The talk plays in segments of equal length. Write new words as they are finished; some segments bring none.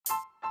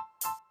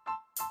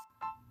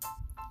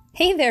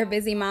Hey there,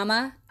 busy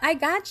mama. I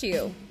got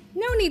you.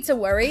 No need to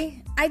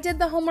worry. I did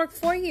the homework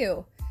for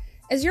you.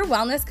 As your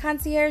wellness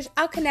concierge,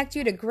 I'll connect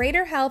you to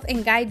greater health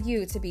and guide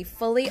you to be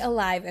fully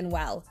alive and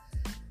well.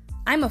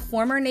 I'm a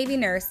former Navy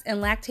nurse and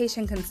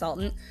lactation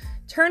consultant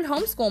turned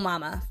homeschool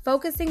mama,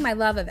 focusing my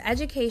love of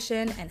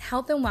education and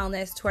health and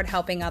wellness toward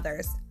helping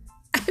others.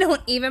 I don't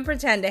even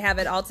pretend to have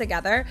it all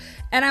together,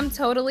 and I'm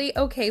totally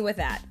okay with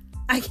that.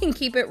 I can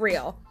keep it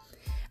real.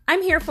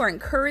 I'm here for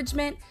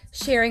encouragement,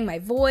 sharing my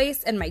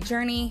voice and my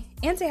journey,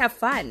 and to have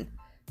fun.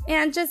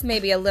 And just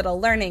maybe a little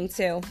learning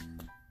too.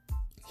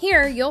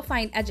 Here, you'll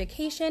find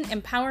education,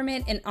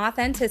 empowerment, and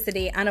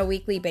authenticity on a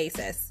weekly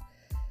basis.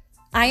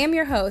 I am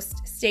your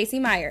host, Stacey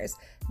Myers,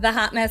 the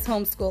Hot Mess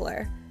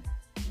Homeschooler.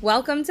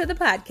 Welcome to the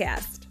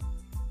podcast.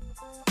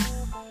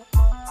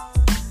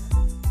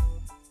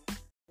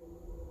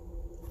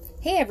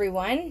 Hey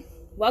everyone,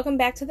 welcome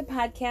back to the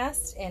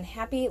podcast and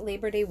happy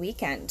Labor Day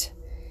weekend.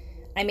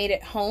 I made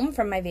it home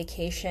from my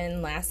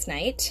vacation last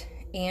night,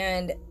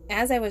 and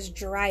as I was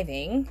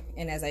driving,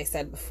 and as I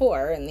said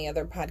before in the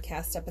other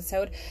podcast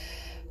episode,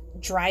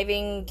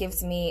 driving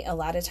gives me a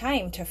lot of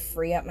time to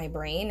free up my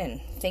brain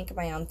and think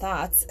my own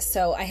thoughts.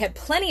 So I had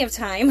plenty of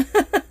time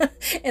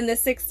in the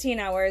 16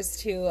 hours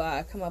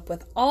to come up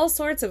with all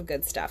sorts of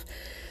good stuff.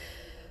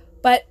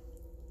 But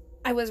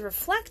I was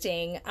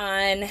reflecting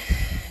on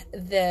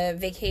the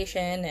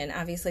vacation and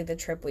obviously the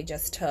trip we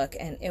just took,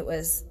 and it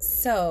was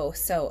so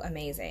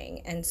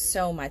amazing and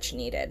so much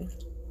needed.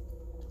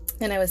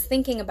 And I was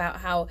thinking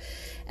about how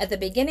at the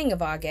beginning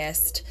of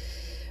August,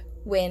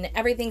 when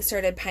everything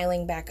started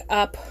piling back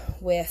up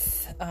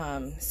with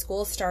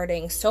school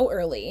starting so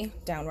early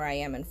down where I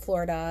am in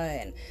Florida,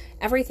 and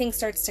everything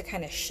starts to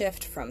kind of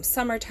shift from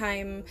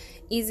summertime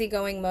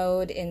easygoing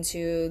mode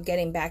into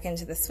getting back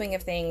into the swing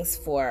of things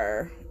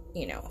for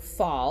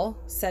fall,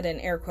 said in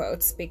air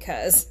quotes,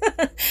 because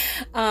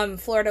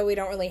Florida, we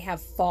don't really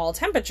have fall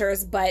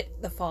temperatures, but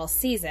the fall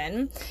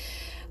season,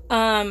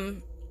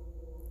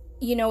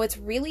 it's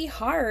really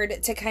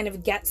hard to kind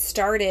of get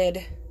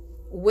started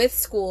with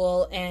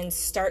school and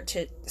start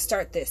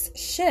this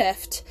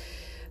shift,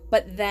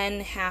 but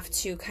then have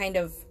to kind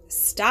of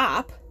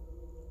stop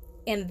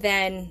and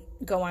then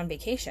go on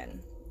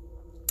vacation.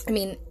 I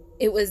mean,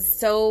 it was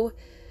so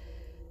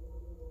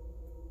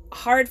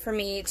hard for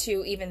me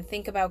to even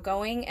think about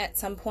going at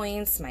some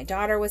points. My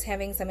daughter was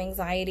having some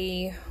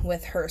anxiety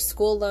with her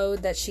school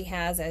load that she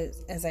has.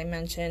 As I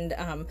mentioned,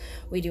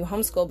 we do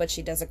homeschool, but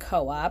she does a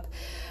co-op.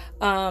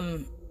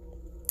 And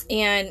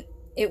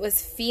it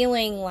was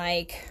feeling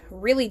like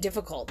really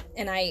difficult.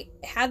 And I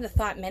had the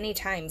thought many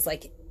times,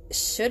 like,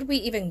 should we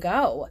even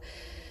go?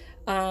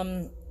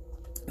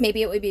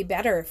 Maybe it would be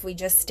better if we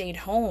just stayed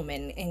home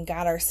and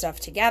got our stuff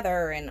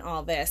together and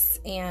all this.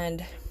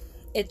 And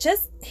it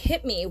just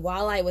hit me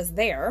while I was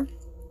there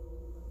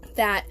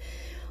that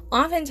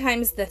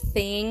oftentimes the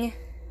thing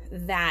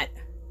that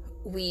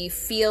we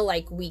feel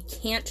like we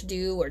can't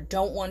do or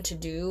don't want to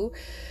do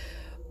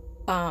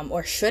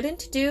or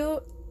shouldn't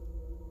do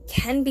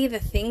can be the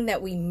thing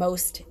that we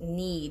most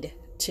need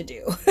to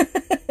do.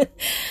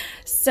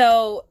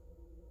 So,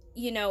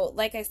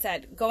 like I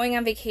said, going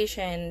on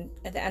vacation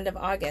at the end of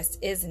August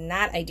is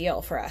not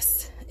ideal for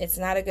us. It's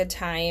not a good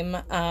time.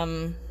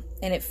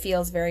 And it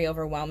feels very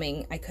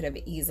overwhelming. I could have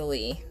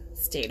easily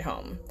stayed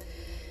home.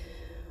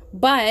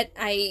 But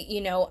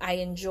I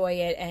enjoy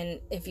it.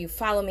 And if you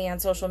follow me on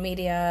social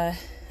media,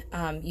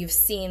 you've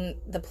seen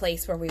the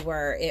place where we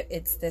were.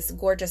 It's this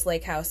gorgeous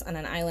lake house on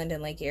an island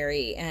in Lake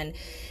Erie. And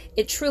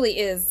it truly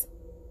is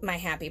my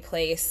happy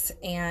place.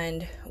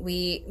 And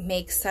we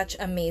make such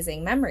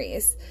amazing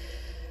memories.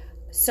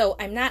 So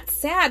I'm not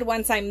sad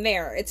once I'm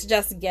there. It's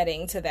just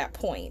getting to that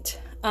point.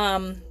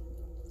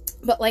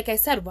 But like I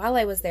said, while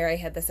I was there, I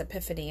had this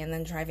epiphany, and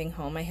then driving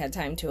home, I had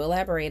time to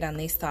elaborate on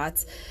these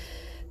thoughts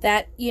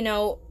that,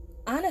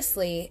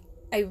 honestly,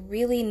 I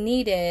really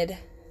needed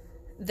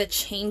the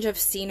change of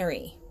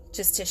scenery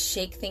just to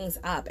shake things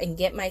up and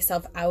get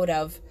myself out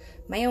of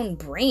my own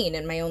brain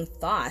and my own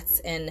thoughts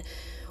and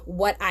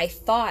what I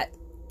thought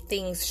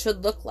things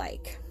should look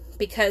like.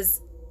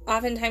 Because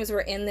oftentimes we're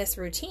in this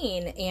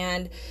routine,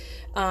 and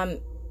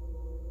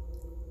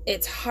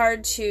it's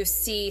hard to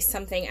see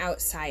something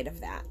outside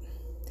of that.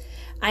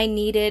 I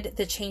needed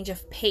the change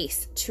of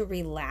pace to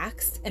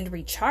relax and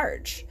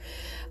recharge.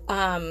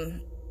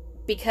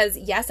 Because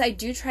yes, I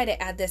do try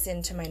to add this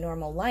into my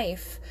normal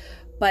life,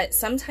 but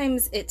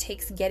sometimes it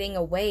takes getting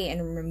away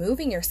and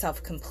removing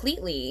yourself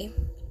completely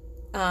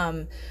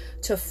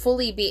to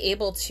fully be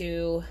able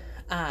to,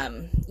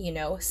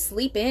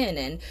 sleep in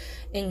and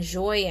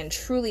enjoy and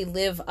truly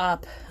live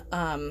up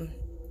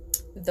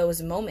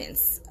those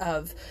moments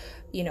of,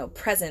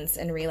 presence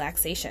and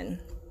relaxation.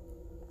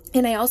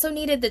 And I also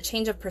needed the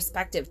change of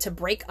perspective to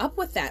break up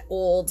with that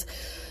old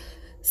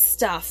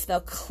stuff,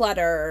 the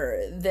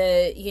clutter,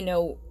 the,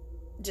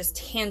 just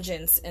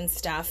tangents and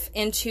stuff,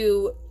 and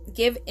to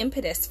give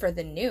impetus for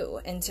the new,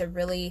 and to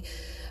really,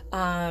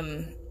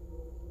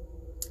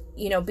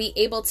 be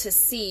able to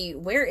see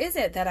where is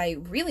it that I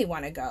really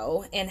want to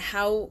go, and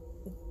how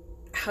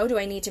how do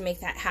I need to make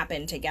that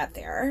happen to get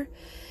there?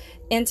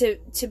 And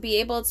to be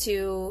able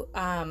to,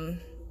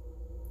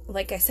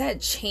 like I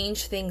said,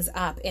 change things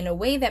up in a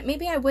way that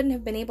maybe I wouldn't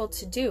have been able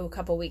to do a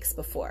couple weeks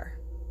before.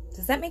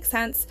 Does that make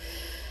sense?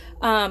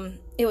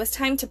 It was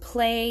time to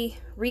play,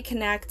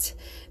 reconnect,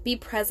 be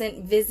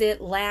present, visit,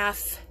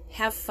 laugh,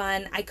 have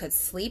fun. I could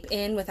sleep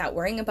in without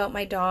worrying about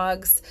my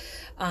dogs.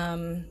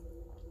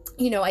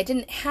 I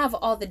didn't have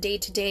all the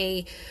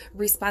day-to-day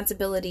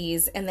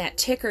responsibilities and that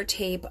ticker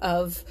tape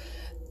of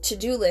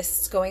to-do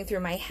lists going through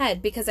my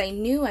head, because I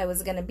knew I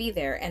was going to be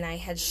there, and I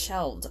had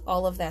shelved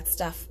all of that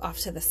stuff off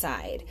to the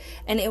side.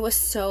 And it was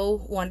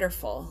so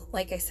wonderful.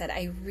 Like I said,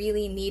 I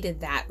really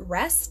needed that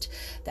rest,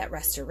 that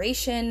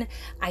restoration.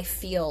 I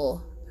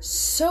feel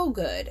so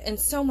good and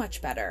so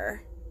much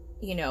better,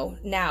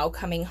 now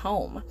coming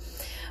home.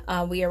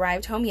 We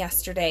arrived home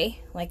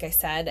yesterday, like I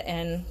said,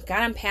 and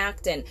got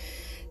unpacked. And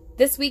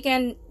this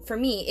weekend for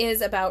me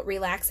is about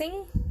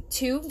relaxing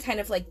too, kind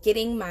of like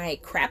getting my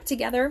crap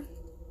together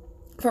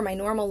for my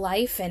normal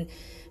life and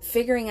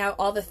figuring out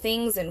all the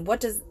things and what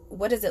does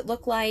it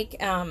look like,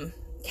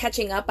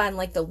 catching up on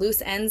like the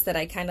loose ends that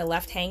I kind of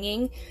left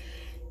hanging.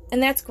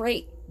 And that's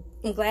great.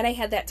 I'm glad I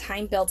had that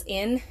time built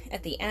in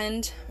at the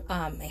end.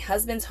 My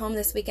husband's home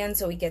this weekend,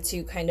 so we get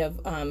to kind of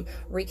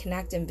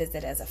reconnect and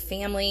visit as a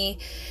family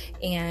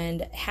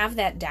and have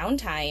that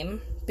downtime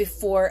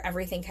before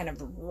everything kind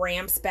of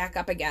ramps back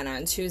up again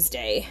on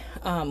Tuesday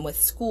with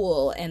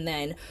school. And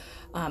then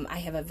I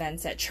have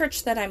events at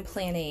church that I'm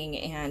planning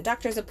and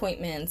doctor's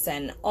appointments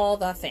and all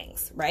the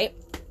things, right?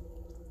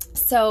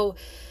 So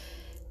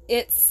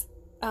it's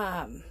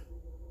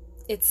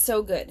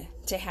so good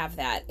to have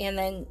that. And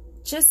then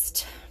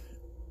just,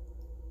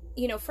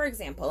 for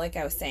example, like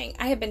I was saying,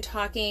 I have been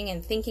talking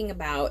and thinking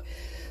about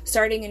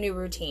starting a new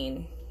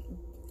routine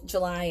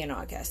July and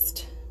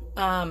August.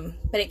 But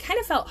it kind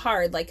of felt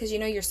hard, like, cause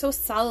you're so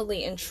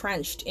solidly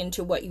entrenched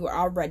into what you are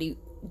already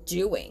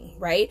doing,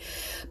 right?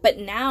 But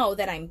now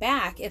that I'm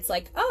back, it's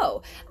like,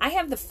 oh, I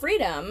have the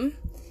freedom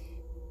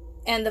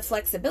and the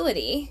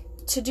flexibility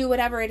to do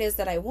whatever it is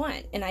that I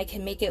want, and I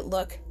can make it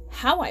look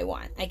how I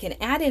want. I can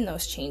add in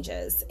those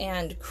changes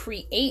and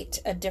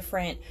create a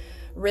different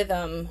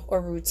rhythm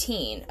or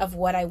routine of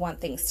what I want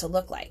things to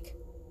look like.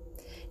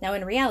 Now,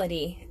 in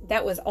reality,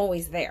 that was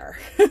always there.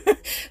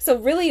 So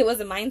really it was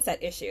a mindset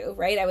issue,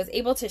 right? I was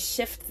able to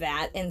shift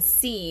that and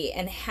see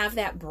and have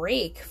that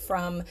break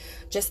from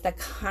just the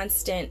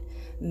constant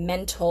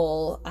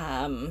mental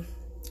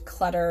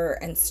clutter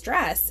and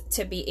stress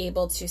to be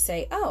able to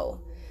say, oh,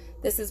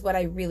 this is what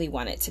I really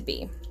want it to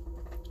be.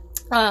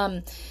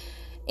 And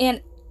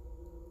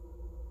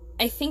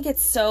I think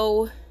it's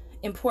so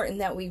important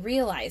that we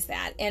realize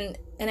that. And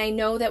I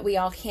know that we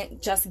all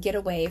can't just get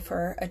away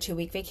for a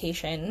 2-week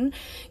vacation,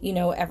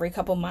 every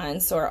couple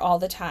months or all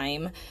the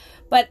time.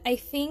 But I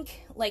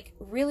think like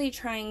really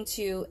trying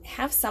to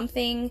have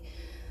something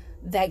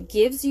that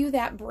gives you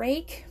that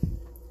break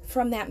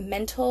from that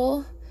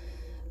mental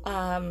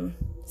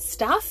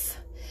stuff,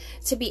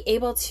 to be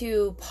able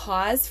to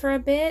pause for a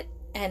bit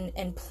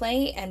and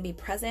play and be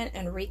present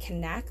and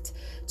reconnect,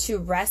 to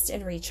rest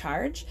and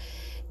recharge,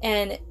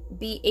 and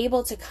be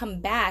able to come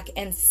back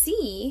and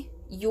see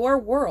your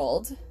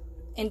world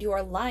and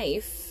your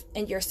life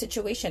and your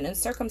situation and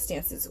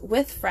circumstances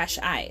with fresh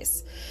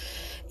eyes.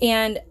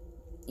 And,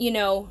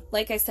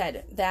 like I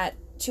said, that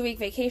 2-week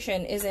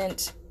vacation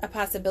isn't a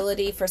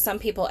possibility for some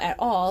people at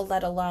all,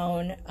 let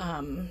alone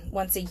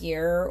once a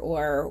year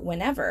or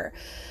whenever.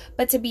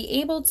 But to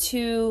be able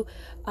to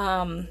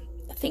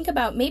think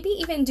about maybe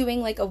even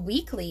doing like a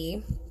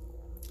weekly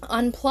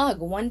unplug,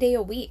 1 day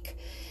a week,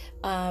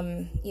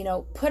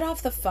 put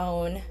off the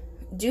phone,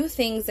 do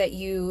things that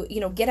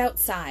get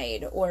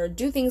outside or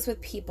do things with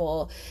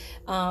people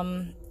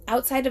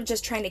outside of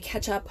just trying to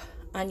catch up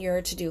on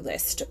your to-do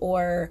list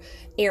or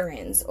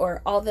errands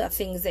or all the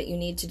things that you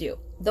need to do.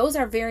 Those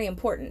are very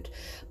important,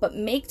 but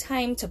make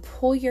time to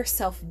pull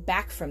yourself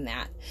back from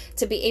that,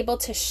 to be able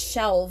to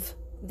shelve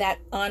that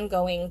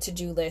ongoing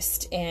to-do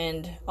list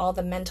and all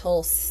the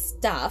mental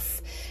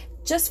stuff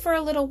just for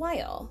a little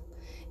while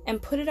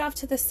and put it off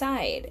to the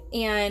side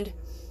and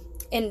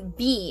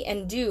be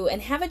and do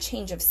and have a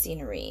change of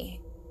scenery.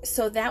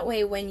 So that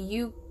way, when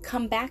you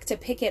come back to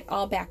pick it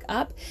all back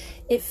up,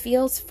 it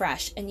feels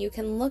fresh and you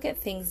can look at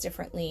things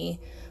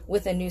differently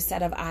with a new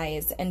set of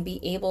eyes and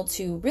be able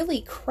to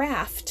really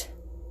craft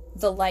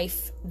the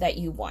life that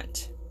you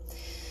want.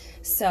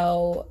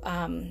 So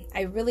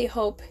I really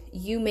hope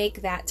you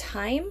make that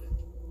time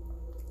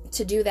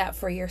to do that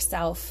for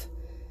yourself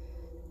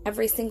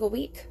every single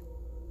week,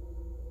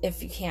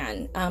 if you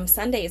can.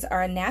 Sundays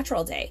are a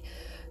natural day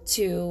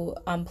to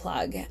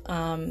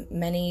unplug.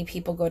 Many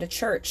people go to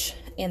church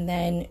and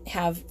then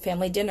have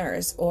family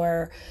dinners,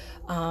 or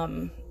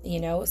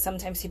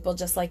sometimes people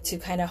just like to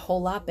kind of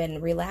hole up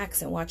and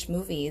relax and watch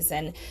movies,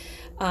 and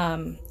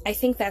I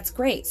think that's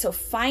great. So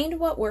find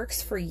what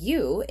works for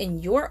you in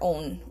your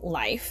own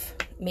life.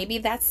 Maybe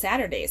that's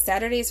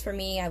Saturdays for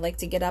me. I like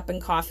to get up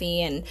and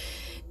coffee and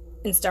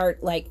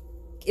start like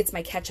it's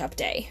my catch-up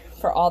day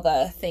for all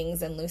the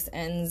things and loose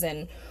ends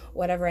and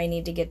whatever I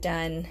need to get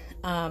done.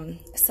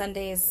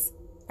 Sundays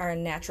are a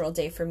natural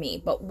day for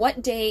me. But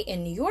what day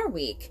in your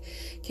week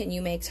can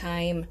you make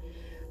time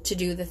to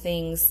do the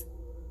things,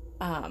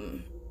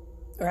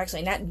 or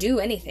actually not do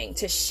anything,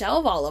 to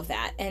shelve all of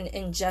that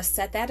and just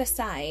set that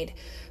aside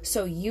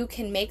so you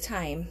can make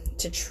time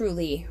to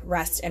truly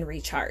rest and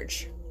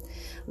recharge?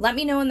 Let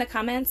me know in the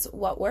comments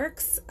what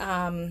works.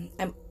 I'm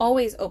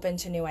always open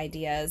to new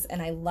ideas,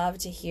 and I love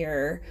to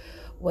hear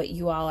what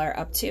you all are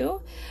up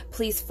to.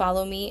 Please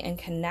follow me and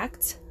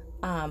connect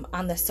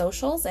on the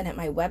socials and at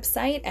my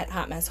website at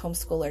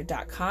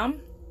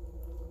hotmesshomeschooler.com.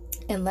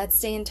 And let's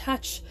stay in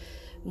touch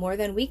more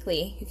than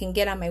weekly. You can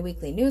get on my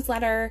weekly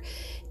newsletter.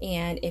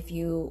 And if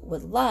you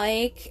would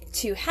like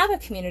to have a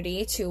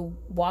community to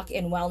walk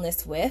in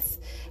wellness with,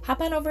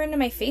 hop on over into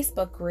my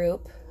Facebook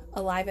group,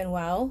 Alive and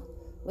Well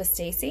with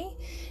Stacy,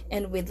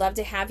 and we'd love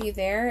to have you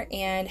there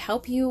and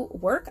help you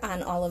work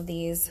on all of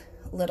these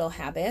little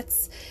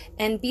habits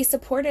and be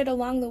supported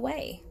along the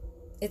way.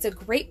 It's a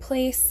great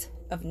place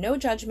of no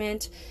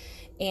judgment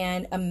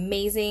and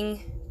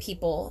amazing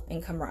people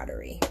and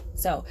camaraderie.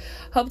 So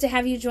hope to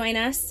have you join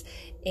us,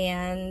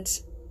 and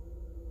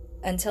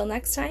until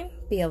next time,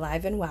 be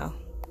alive and well.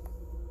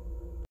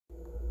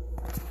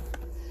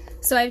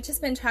 So I've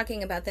just been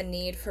talking about the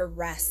need for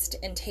rest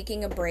and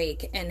taking a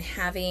break and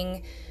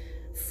having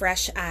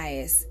fresh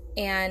eyes.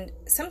 And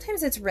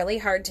sometimes it's really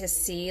hard to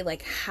see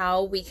like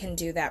how we can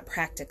do that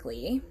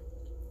practically.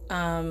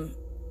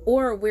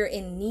 Or we're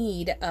in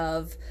need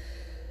of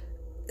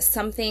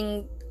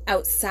something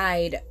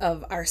outside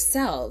of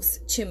ourselves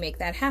to make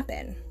that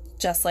happen.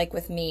 Just like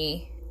with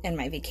me and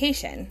my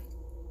vacation.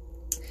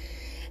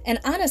 And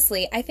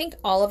honestly, I think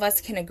all of us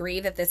can agree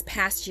that this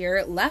past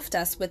year left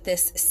us with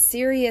this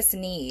serious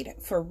need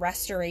for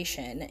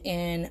restoration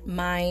in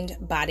mind,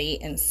 body,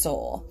 and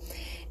soul.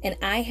 And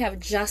I have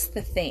just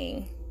the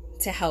thing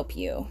to help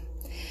you.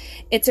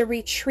 It's a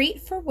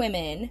retreat for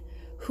women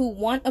who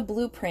want a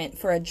blueprint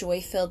for a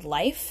joy-filled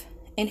life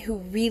and who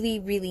really,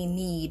 really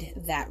need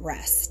that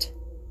rest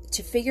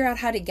to figure out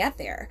how to get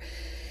there.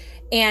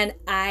 And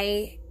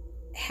I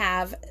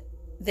have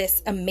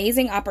this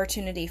amazing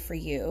opportunity for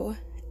you.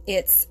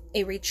 It's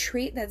a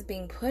retreat that's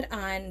being put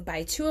on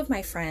by two of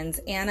my friends,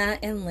 Anna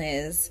and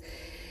Liz,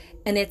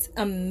 and it's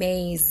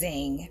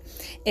amazing.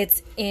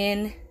 It's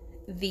in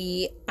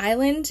the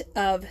island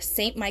of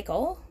St.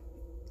 Michael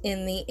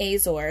in the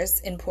Azores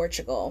in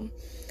Portugal.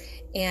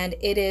 And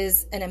it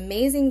is an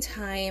amazing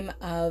time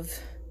of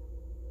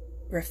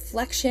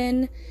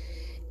reflection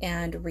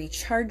and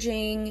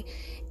recharging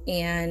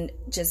and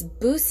just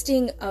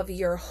boosting of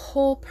your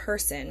whole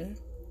person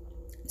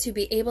to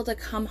be able to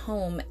come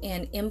home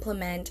and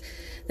implement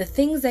the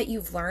things that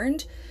you've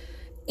learned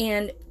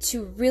and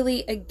to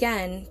really,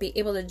 again, be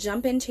able to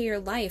jump into your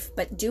life,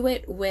 but do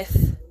it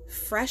with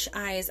fresh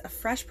eyes, a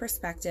fresh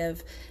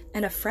perspective,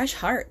 and a fresh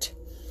heart.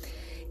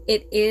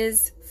 It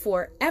is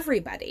for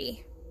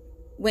everybody.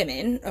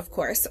 Women, of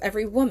course,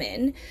 every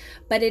woman,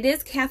 but it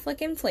is Catholic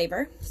in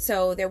flavor.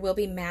 So there will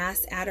be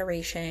mass,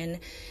 adoration,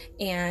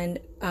 and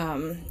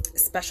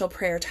special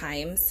prayer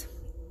times.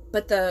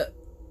 But the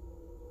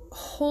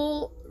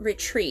whole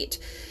retreat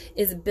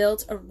is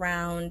built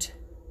around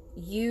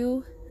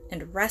you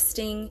and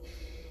resting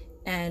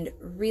and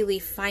really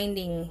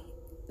finding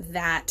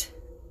that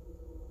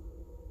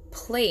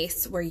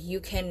place where you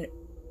can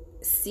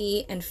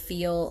see and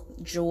feel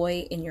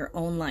joy in your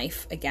own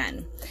life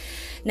again.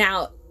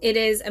 Now, it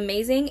is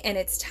amazing, and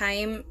it's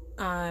time.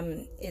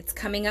 It's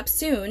coming up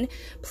soon.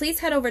 Please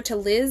head over to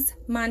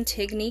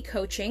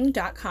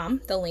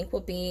lizmontignycoaching.com. The link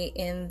will be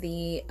in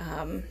the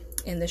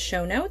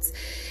show notes,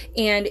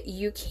 and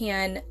you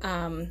can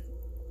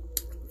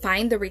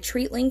find the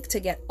retreat link to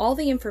get all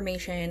the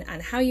information on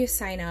how you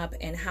sign up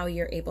and how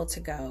you're able to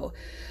go.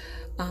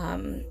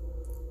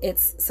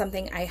 It's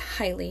something I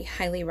highly,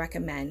 highly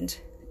recommend.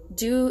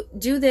 Do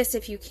this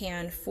if you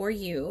can for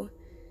you.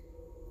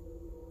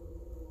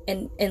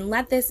 And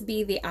let this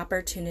be the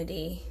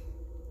opportunity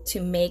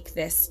to make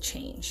this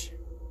change.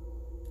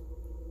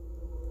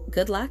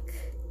 Good luck,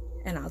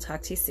 and I'll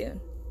talk to you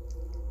soon.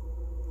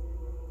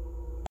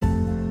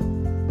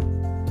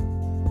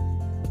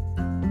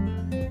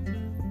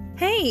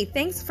 Hey,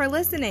 thanks for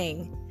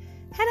listening.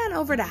 Head on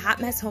over to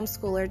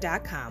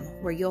hotmesshomeschooler.com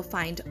where you'll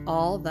find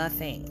all the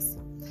things.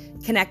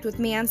 Connect with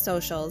me on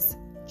socials,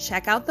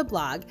 check out the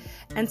blog,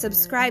 and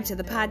subscribe to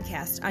the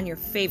podcast on your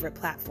favorite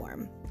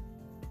platform.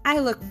 I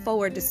look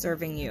forward to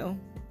serving you.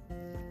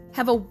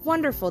 Have a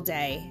wonderful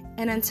day,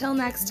 and until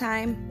next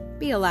time,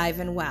 be alive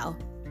and well.